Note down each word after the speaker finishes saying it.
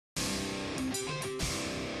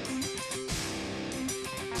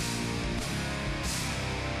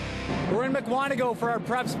We're in Mukwonago for our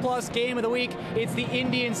Preps Plus game of the week. It's the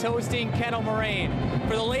Indians hosting Kettle, Moraine.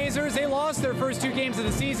 For the Lasers, they lost their first 2 games of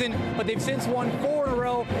the season, but they've since won 4 in a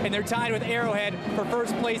row, and they're tied with Arrowhead for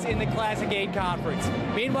first place in the Classic 8 Conference.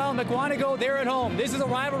 Meanwhile, Mukwonago, they're at home. This is a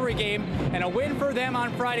rivalry game, and a win for them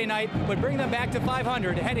on Friday night would bring them back to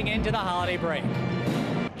 500 heading into the holiday break.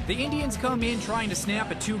 The Indians come in trying to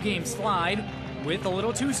snap a 2-game slide with a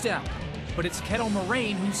little 2-step. But it's Kettle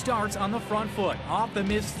Moraine who starts on the front foot. Off the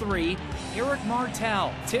missed 3, Eric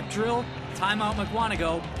Martell. Tip drill, timeout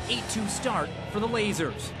Mukwonago, 8-2 start for the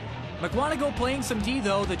Lasers. Mukwonago playing some D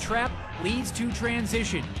though, the trap leads to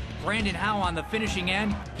transition. Brandon Howe on the finishing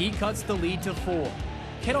end, he cuts the lead to 4.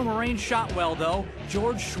 Kettle Moraine shot well though.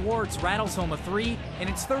 George Schwartz rattles home a 3, and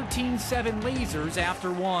it's 13-7 Lasers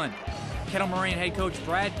after 1. Kettle Moraine head coach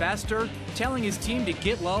Brad Bester telling his team to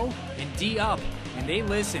get low and D up. And they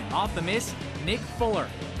listen. Off the miss, Nick Fuller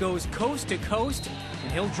goes coast to coast,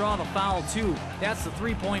 and he'll draw the foul too. That's the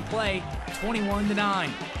 3-point play,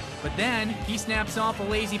 21-9. But then he snaps off a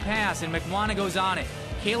lazy pass, and Mukwonago's on it.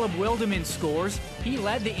 Caleb Wildeman scores. He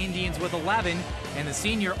led the Indians with 11, and the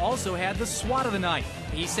senior also had the swat of the night.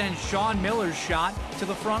 He sends Sean Miller's shot to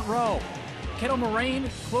the front row. Kettle Moraine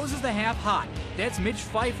closes the half hot. That's Mitch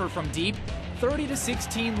Pfeiffer from deep,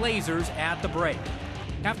 30-16 Lasers at the break.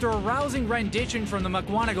 After a rousing rendition from the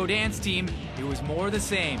Mukwonago dance team, it was more the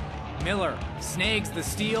same. Miller snags the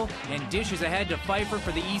steal and dishes ahead to Pfeiffer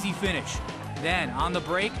for the easy finish. Then, on the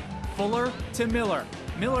break, Fuller to Miller.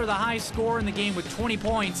 Miller the high scorer in the game with 20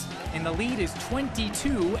 points, and the lead is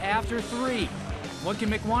 22 after 3. What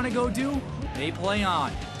can Mukwonago do? They play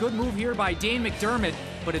on. Good move here by Dane McDermott,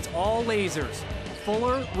 but it's all Lasers.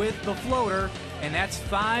 Fuller with the floater, and that's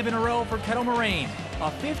 5 in a row for Kettle Moraine. A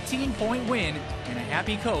 15-point win and a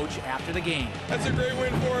happy coach after the game. That's a great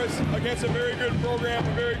win for us against a very good program,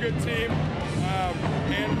 a very good team.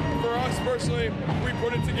 And for us personally, we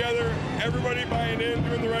put it together, everybody buying in,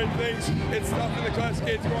 doing the right things. It's tough in the Classic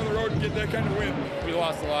 8 to go on the road and get that kind of win. We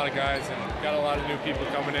lost a lot of guys and got a lot of new people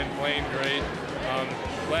coming in, playing great.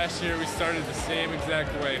 Last year we started the same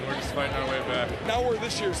exact way, and we're just fighting our way back. Now we're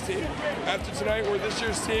this year's team. After tonight, we're this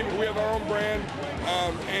year's team. We have our own brand,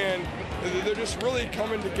 and they're just really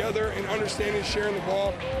coming together and understanding, sharing the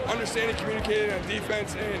ball, understanding, communicating on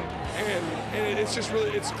defense, and it's just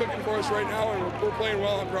really, it's clicking for us right now, and we're playing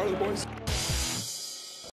well. I'm proud of the boys.